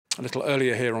A little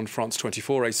earlier here on France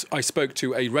 24, I spoke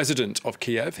to a resident of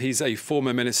Kyiv. He's a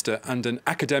former minister and an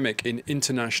academic in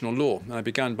international law. And I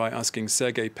began by asking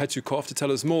Sergiy Petukhov to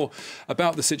tell us more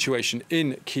about the situation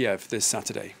in Kyiv this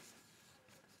Saturday.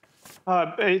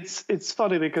 It's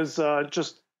funny because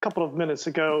just a couple of minutes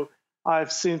ago,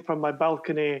 I've seen from my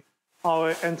balcony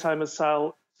our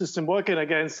anti-missile system working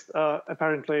against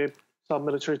apparently some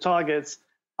military targets.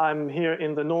 I'm here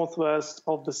in the northwest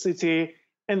of the city,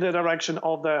 in the direction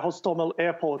of the Hostomel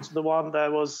airport, the one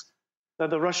that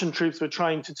the Russian troops were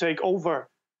trying to take over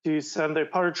to send their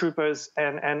paratroopers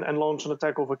and launch an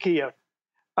attack over Kyiv.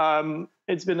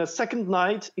 It's been a second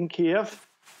night in Kyiv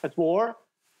at war.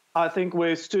 I think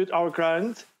we stood our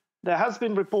ground. There has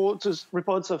been reports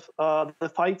of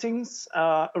the fightings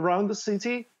around the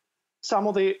city. Some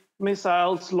of the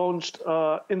missiles launched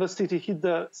in the city hit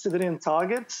the civilian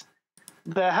targets.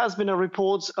 There has been a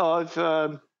report of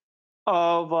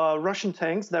Russian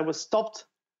tanks that were stopped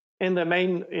in the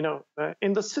main,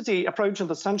 in the city, approaching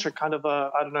the center, kind of,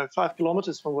 I don't know, 5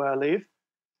 kilometers from where I live.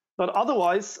 But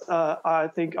otherwise, I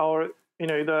think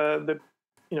the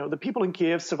people in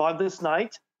Kyiv survived this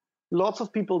night. Lots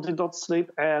of people did not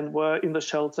sleep and were in the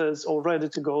shelters or ready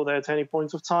to go there at any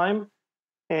point of time.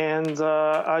 And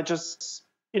I just,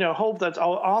 hope that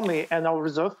our army and our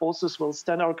reserve forces will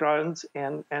stand our ground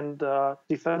and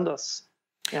defend us.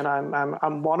 And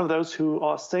I'm one of those who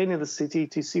are staying in the city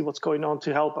to see what's going on,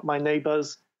 to help my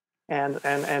neighbours and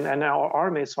our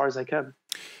army as far as I can.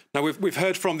 Now, we've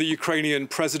heard from the Ukrainian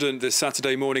president this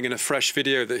Saturday morning in a fresh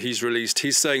video that he's released.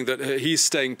 He's saying that he's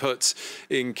staying put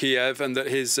in Kyiv and that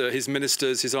his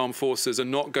ministers, his armed forces, are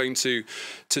not going to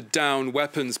down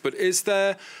weapons. But is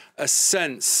there a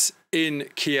sense in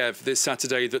Kyiv this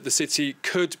Saturday that the city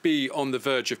could be on the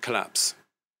verge of collapse?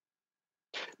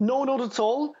 No, not at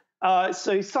all.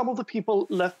 So some of the people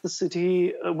left the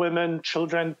city, women,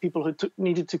 children, people who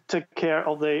needed to take care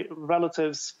of their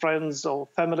relatives, friends or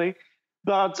family.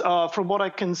 But from what I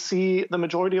can see, the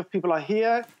majority of people are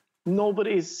here.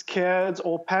 Nobody is scared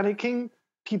or panicking.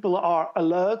 People are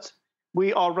alert.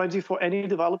 We are ready for any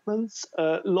developments.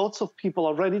 Lots of people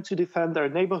are ready to defend their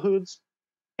neighborhoods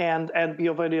and be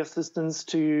of any assistance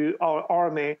to our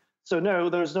army. So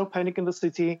no, there is no panic in the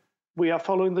city. We are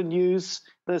following the news.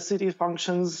 The city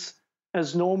functions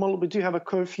as normal. We do have a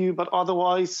curfew, but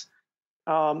otherwise,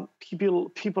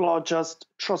 people are just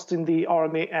trusting the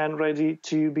army and ready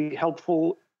to be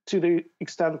helpful to the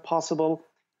extent possible,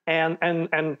 and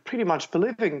pretty much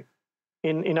believing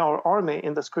in our army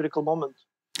in this critical moment.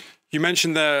 You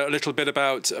mentioned there a little bit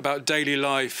about daily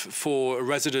life for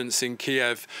residents in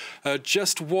Kyiv.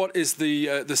 Just what is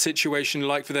the situation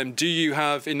like for them? Do you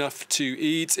have enough to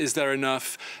eat? Is there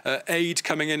enough aid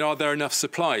coming in? Are there enough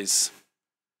supplies?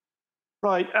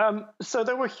 Right. So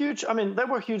there were huge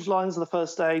lines the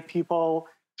first day. People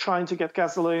trying to get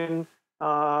gasoline,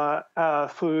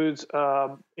 food,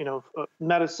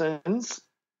 medicines.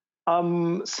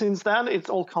 Since then, it's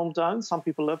all calmed down. Some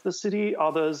people left the city.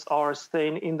 Others are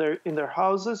staying in their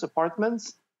houses,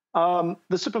 apartments.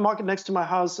 The supermarket next to my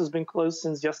house has been closed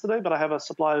since yesterday, but I have a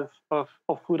supply of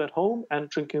food at home and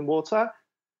drinking water.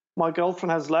 My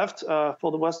girlfriend has left for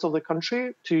the west of the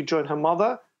country to join her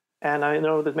mother. And I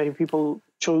know that many people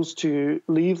chose to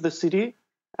leave the city,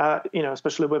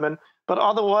 especially women. But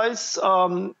otherwise,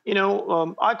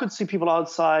 I could see people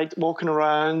outside walking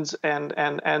around and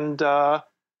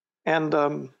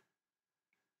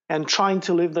trying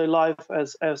to live their life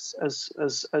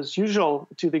as usual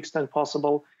to the extent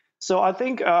possible. So I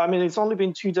think, it's only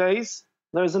been 2 days.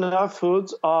 There's enough food.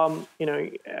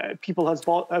 People have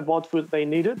bought food they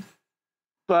needed.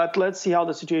 But let's see how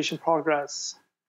the situation progresses.